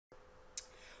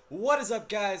What is up,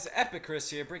 guys? Epic Chris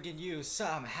here, bringing you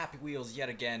some Happy Wheels yet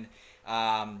again.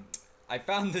 I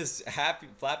found this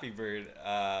Flappy Bird,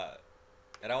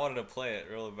 and I wanted to play it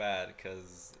real bad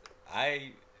because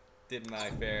I did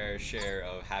my fair share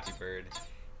of Happy Bird,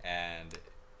 and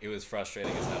it was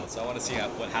frustrating as hell. So I want to see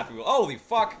what Happy Wheel. Holy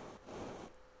fuck!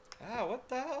 Ah, what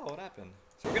the hell? What happened?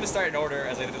 So we're gonna start in order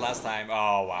as I did last time.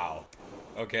 Oh wow.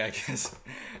 Okay, I guess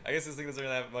this thing doesn't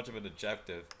really have much of an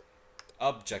objective.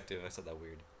 I said that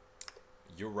weird.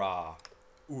 Yura.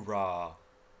 Ura.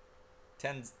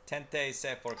 Tente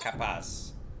se for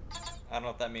capaz. I don't know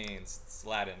what that means. It's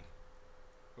Latin.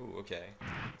 Ooh, okay.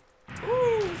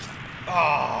 Ooh!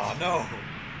 Ah, no!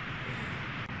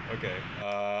 Okay,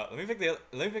 let me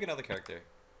pick another character.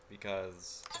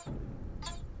 Because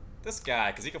this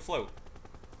guy, because he can float.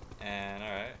 And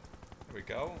alright. Here we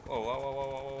go. Whoa, whoa, whoa, whoa,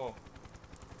 whoa, whoa.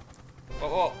 Whoa,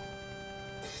 whoa.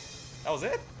 That was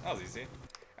it? That was easy.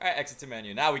 Alright, exit to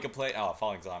menu. Now we can play. Oh,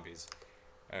 falling zombies.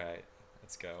 Alright,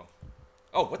 let's go.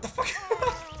 Oh, what the fuck?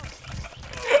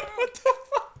 What the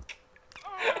fuck?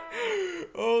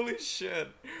 Holy shit.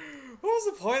 What was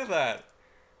the point of that?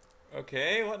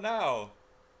 Okay, what now?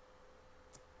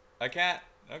 I can't.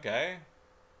 Okay.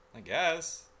 I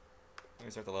guess. Let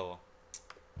me start the level.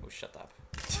 Oh, shut up.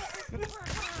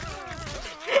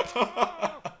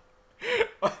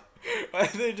 Why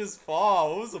did they just fall?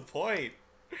 What was the point?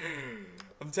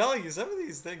 I'm telling you, some of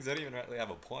these things don't even really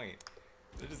have a point.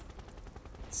 They're just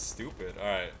stupid.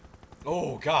 Alright.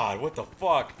 Oh god, what the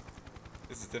fuck?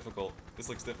 This is difficult. This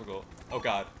looks difficult. Oh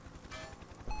god.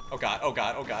 Oh god, oh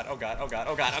god, oh god, oh god, oh god,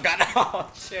 oh god, oh god.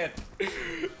 Oh shit.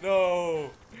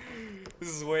 No. This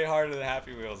is way harder than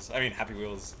Happy Wheels. I mean, Happy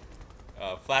Wheels.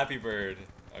 Flappy Bird.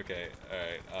 Okay,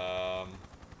 alright.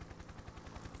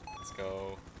 Let's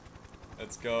go.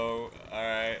 Let's go.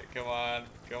 Alright, come on.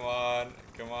 Come on.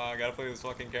 Come on. Gotta play this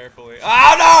fucking carefully.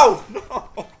 Oh no! No!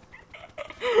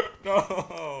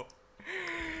 No!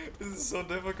 This is so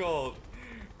difficult.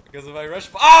 Because if I rush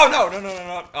by. Oh no! No, no, no,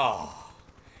 no. Oh.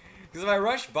 Because if I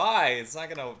rush by, it's not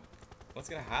gonna. What's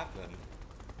gonna happen?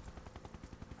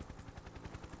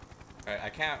 Alright, I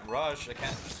can't rush. I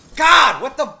can't. God!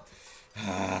 What the.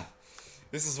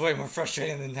 This is way more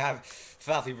frustrating than have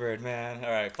Flappy Bird, man.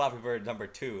 Alright, Flappy Bird number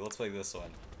 2. Let's play this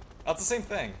one. Oh, it's the same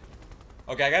thing.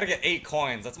 Okay, I gotta get 8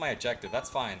 coins. That's my objective. That's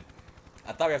fine.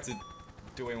 I thought we have to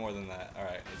do way more than that.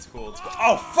 Alright, it's cool. It's cool.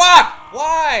 Oh, fuck!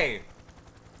 Why?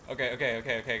 Okay, okay,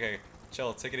 okay, okay, okay.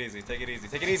 Chill. Take it easy. Take it easy.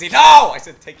 Take it easy. No! I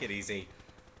said take it easy.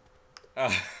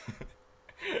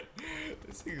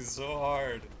 This thing is so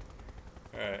hard.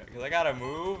 Alright, because I gotta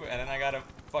move, and then I gotta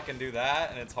fucking do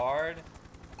that, and it's hard.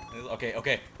 Okay,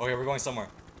 okay, okay, we're going somewhere.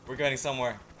 We're getting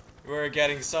somewhere. We're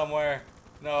getting somewhere.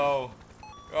 No.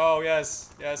 Oh,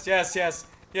 yes. Yes, yes, yes,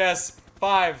 yes.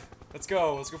 5. Let's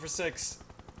go. Let's go for 6.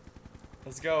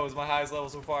 Let's go. It's my highest level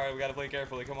so far. We gotta play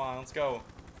carefully. Come on, let's go.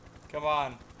 Come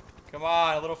on. Come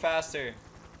on, a little faster.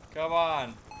 Come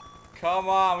on. Come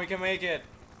on, we can make it.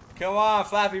 Come on,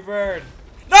 Flappy Bird.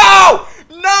 No!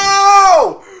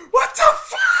 No! What the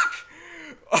fuck?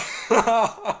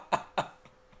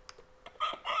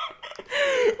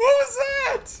 What was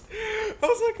that? That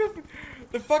was like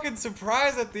the fucking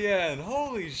surprise at the end.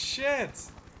 Holy shit.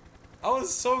 I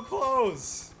was so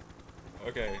close.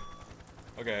 Okay.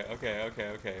 Okay, okay, okay,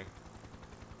 okay.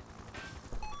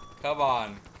 Come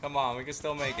on. Come on. We can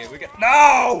still make it. We can.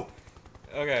 No!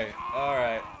 Okay.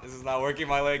 Alright. This is not working.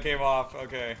 My leg came off.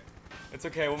 Okay. It's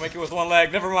okay. We'll make it with one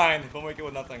leg. Never mind. We'll make it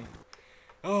with nothing.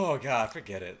 Oh, God.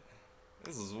 Forget it.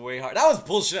 This is way hard. That was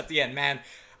bullshit at the end, man.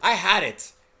 I had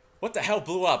it. What the hell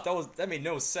blew up? That made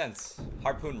no sense.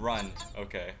 Harpoon run.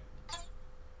 Okay.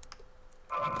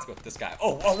 Let's go with this guy.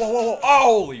 Oh, whoa, whoa, whoa, whoa.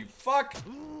 Holy fuck.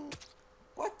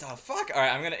 What the fuck?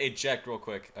 Alright, I'm gonna eject real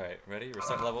quick. Alright, ready?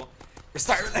 Restart level.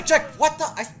 Restart. Eject. What the?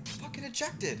 I fucking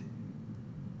ejected.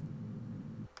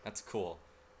 That's cool.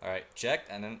 Alright,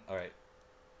 eject and then, alright.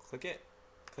 Click it.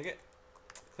 Click it.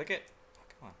 Click it. Oh,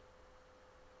 come on.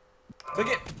 Click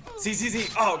it. See, see,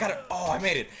 see. Oh, got it. Oh, I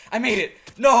made it. I made it.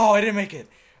 No, I didn't make it.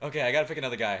 Okay, I gotta pick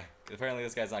another guy. Apparently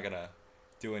this guy's not gonna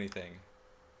do anything.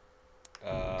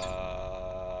 Let's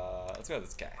go with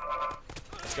this guy.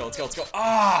 Let's go, let's go, let's go.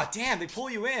 Ah, damn, they pull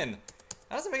you in.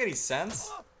 That doesn't make any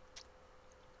sense.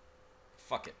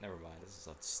 Fuck it, never mind. This is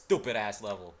a stupid ass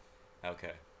level.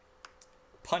 Okay.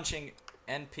 Punching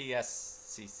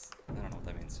NPSC. I don't know what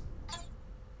that means.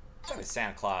 Probably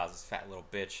Santa Claus, this fat little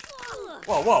bitch.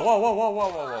 Whoa, whoa, whoa, whoa, whoa, whoa,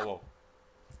 whoa, whoa, whoa.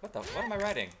 What am I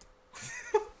writing?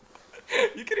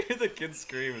 You can hear the kids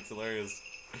scream, it's hilarious.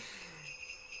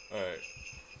 Alright.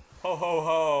 Ho ho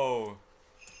ho!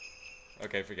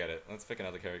 Okay, forget it. Let's pick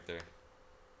another character.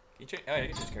 Can you change? Oh, yeah,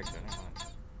 you can change character. Never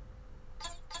mind.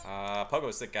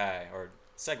 Pogo stick guy, or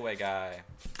Segway guy.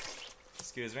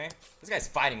 Excuse me. This guy's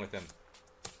fighting with him.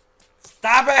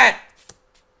 Stop it!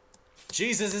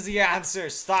 Jesus is the answer.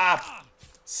 Stop.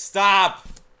 Stop.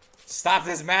 Stop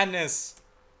this madness.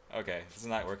 Okay, this is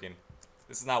not working.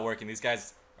 This is not working. These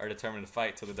guys are determined to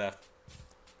fight to the death.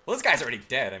 Well, this guy's already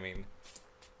dead. I mean,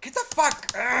 get the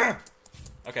fuck. Ugh.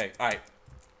 Okay, alright.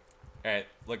 Alright,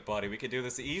 look, buddy. We could do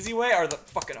this the easy way or the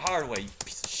fucking hard way, you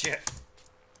piece of shit.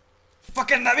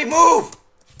 Fucking let me move!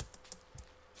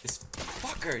 This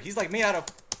fucker. He's like made out of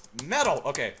metal.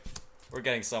 Okay, we're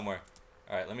getting somewhere.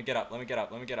 Alright, let me get up. Let me get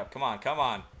up. Let me get up. Come on, come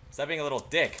on. Stop being a little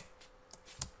dick.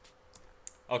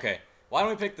 Okay, why don't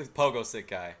we pick the pogo stick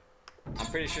guy? I'm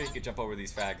pretty sure he could jump over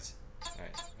these fags.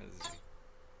 Alright, where is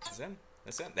he? Is him?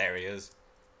 This him? There he is.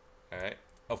 Alright.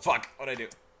 Oh, fuck. What'd I do?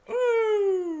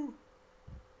 Woo!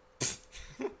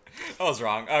 I was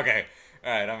wrong. Okay.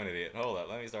 Alright, I'm an idiot. Hold up.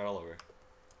 Let me start all over.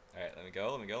 Alright, let me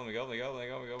go. Let me go. Let me go. Let me go. Let me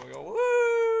go. Let me go. Let me go.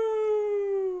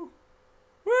 Woo!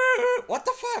 Woo! What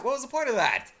the fuck? What was the point of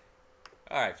that?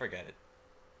 Alright, forget it.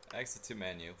 Exit to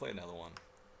menu. Play another one.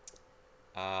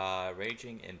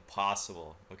 Raging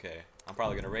Impossible. Okay. I'm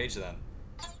probably gonna rage then.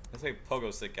 Let's play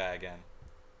Pogo Stick guy again.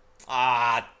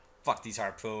 Ah, fuck these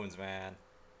harpoons, man.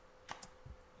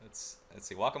 Let's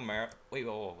see. Welcome, Mar. Wait,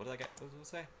 whoa. What did I get? What did it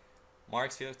say?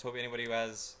 Marks, Felix, Toby, anybody who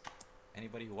has.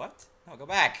 Anybody who what? No, go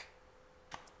back.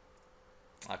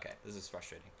 Okay, this is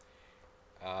frustrating.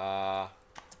 Let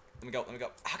me go. Let me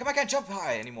go. How come I can't jump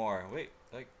high anymore? Wait,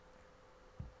 like.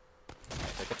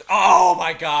 Oh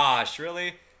my gosh,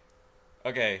 really?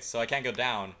 Okay, so I can't go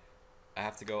down. I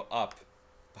have to go up.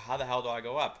 But how the hell do I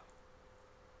go up?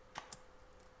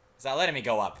 It's not letting me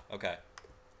go up. Okay.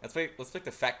 Let's pick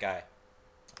the fat guy.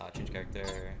 Change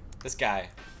character. This guy.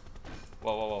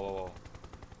 Whoa, whoa, whoa, whoa, whoa.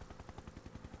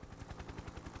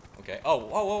 Okay. Oh,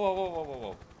 whoa, whoa, whoa, whoa, whoa, whoa,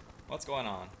 whoa. What's going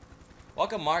on?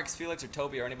 Welcome Marks, Felix, or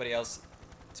Toby, or anybody else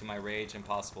to my Rage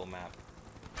Impossible map.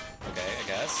 Okay, I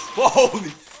guess. Whoa, holy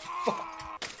fuck.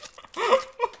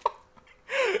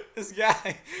 This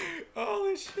guy.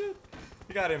 Holy shit.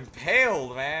 He got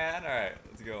impaled, man. Alright,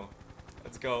 let's go.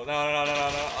 Let's go. No, no, no, no, no,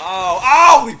 no. Oh,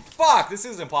 holy fuck. This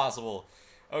is impossible.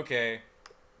 Okay.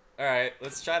 Alright,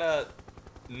 let's try to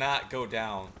not go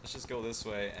down. Let's just go this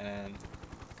way and then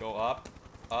go up,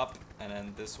 and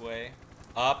then this way,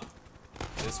 up,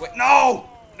 this way. No!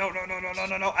 No, no, no, no, no,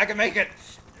 no, no. I can make it.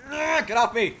 Get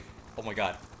off me. Oh my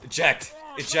god. Eject.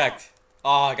 Eject.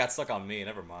 Oh, it got stuck on me.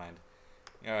 Never mind.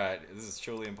 Alright, this is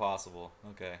truly impossible.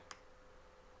 Okay.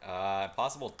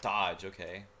 Impossible dodge.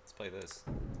 Okay. Let's play this.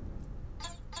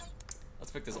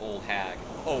 Let's pick this old hag.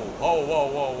 Oh, whoa, whoa,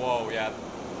 whoa, whoa. Yeah.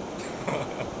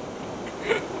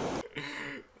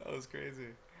 That was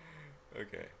crazy.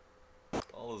 Okay.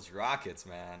 All those rockets,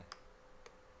 man.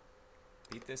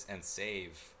 Beat this and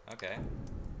save. Okay.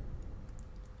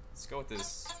 Let's go with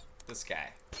this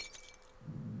guy.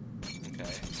 Okay,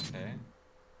 okay.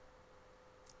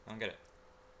 I don't get it.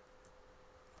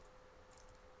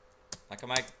 How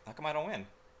come I don't win?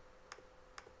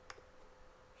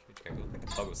 Shoot, look at the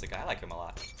pogo stick guy. I like him a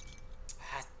lot.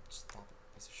 Ah, stop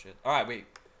it, piece of shit. Alright, wait.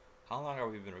 How long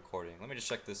have we been recording? Let me just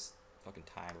check this fucking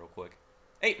time real quick.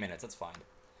 8 minutes, that's fine.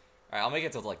 Alright, I'll make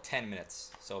it to like 10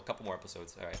 minutes. So a couple more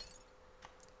episodes. Alright.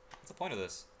 What's the point of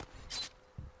this?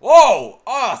 Whoa!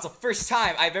 Oh, it's the first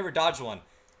time I've ever dodged one.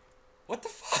 What the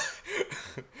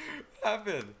fuck? What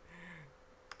happened?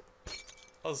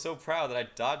 I was so proud that I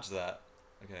dodged that.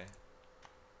 Okay.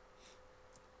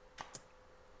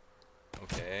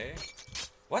 Okay.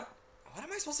 What? What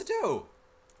am I supposed to do?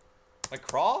 Like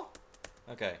crawl?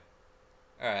 Okay.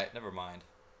 Alright, never mind.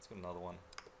 Let's go to another one.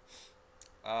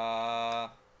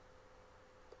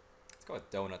 Let's go with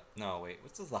donut. No, wait.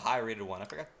 What's this, the high rated one? I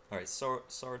forgot. Alright,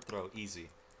 sword throw. Easy.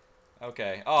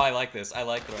 Okay. Oh, I like this. I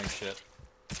like throwing shit.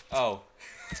 Oh.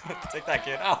 Take that,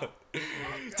 kid. Oh.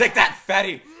 Take that,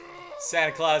 fatty.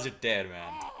 Santa Claus, you're dead,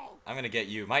 man. I'm gonna get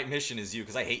you. My mission is you,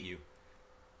 because I hate you.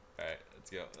 Alright, let's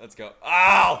go. Let's go.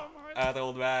 Ow! Ah, the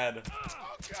old man.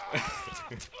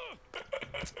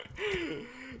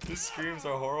 These screams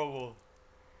are horrible.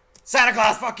 Santa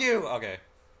Claus, fuck you! Okay.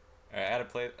 Alright, I had to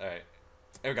play. Alright.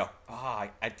 There we go. Ah,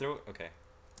 I threw it. Okay.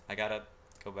 I gotta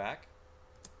go back.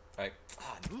 Alright.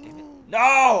 Ah, damn it.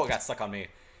 No! It got stuck on me.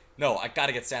 No, I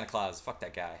gotta get Santa Claus. Fuck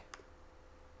that guy.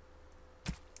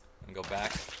 I'm gonna go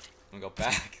back. I'm gonna go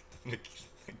back.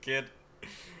 Kid.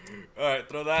 Alright,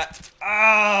 throw that.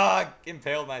 Ah!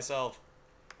 Impaled myself.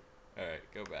 Alright,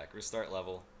 go back. Restart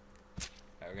level.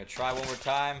 Alright, we're gonna try one more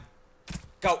time.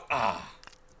 Go! Ah!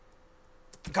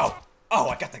 Go! Oh,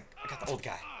 I got the old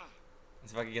guy.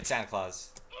 Let's see if I can get Santa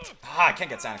Claus. Ah, I can't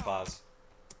get Santa Claus.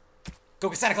 Go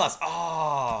get Santa Claus.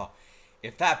 Oh,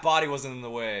 if that body wasn't in the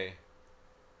way.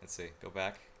 Let's see. Go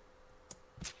back.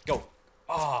 Go.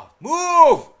 Oh,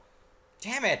 move!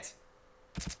 Damn it.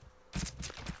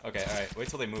 Okay, alright. Wait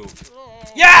till they move.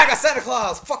 Yeah, I got Santa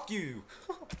Claus! Fuck you!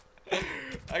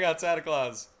 I got Santa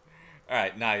Claus.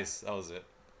 Alright, nice. That was it.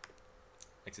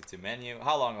 Exit to menu.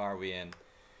 How long are we in?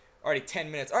 Already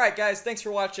 10 minutes. Alright, guys. Thanks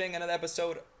for watching another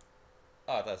episode.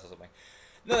 Oh, I thought I saw something.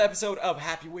 Another episode of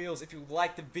Happy Wheels. If you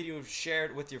liked the video, share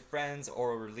it with your friends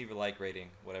or leave a like rating.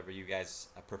 Whatever you guys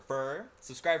prefer.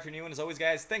 Subscribe if you're new. And as always,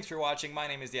 guys, thanks for watching. My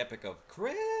name is the Epic of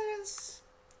Chris.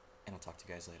 And I'll talk to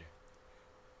you guys later.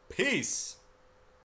 Peace!